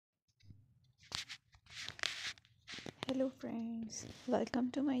Hello friends,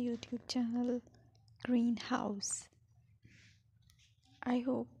 welcome to my YouTube channel Greenhouse. I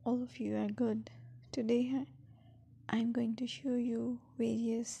hope all of you are good. Today I'm going to show you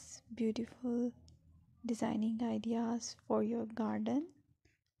various beautiful designing ideas for your garden,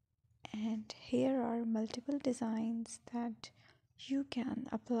 and here are multiple designs that you can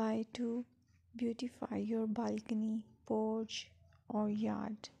apply to beautify your balcony, porch or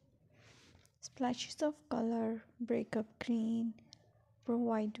yard. Splashes of color break up green,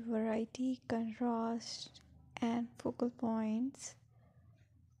 provide variety, contrast, and focal points.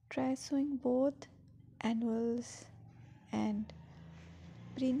 Try sowing both annuals and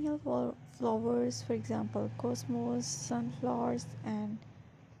perennial flowers, for example, cosmos, sunflowers, and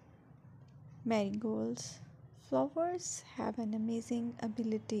marigolds. Flowers have an amazing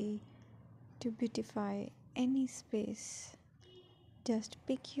ability to beautify any space. Just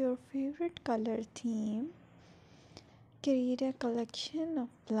pick your favorite color theme. Create a collection of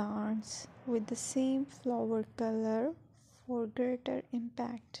plants with the same flower color for greater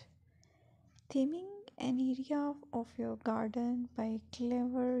impact. Theming an area of your garden by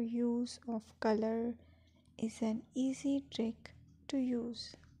clever use of color is an easy trick to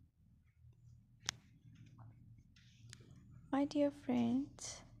use. My dear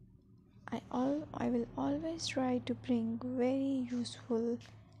friends, I will always try to bring very useful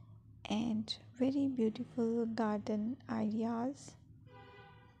and very beautiful garden ideas.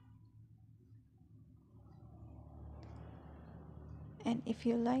 And if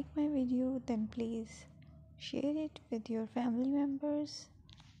you like my video, then please share it with your family members.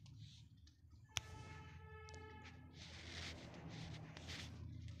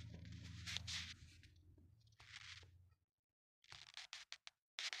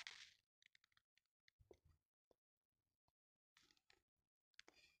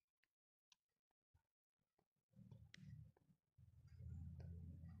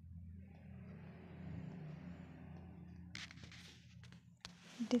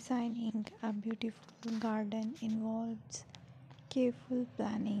 Designing a beautiful garden involves careful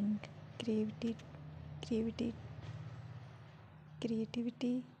planning, creativity, creativity,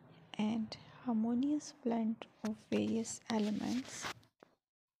 creativity and harmonious blend of various elements.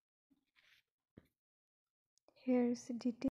 Here's a detail.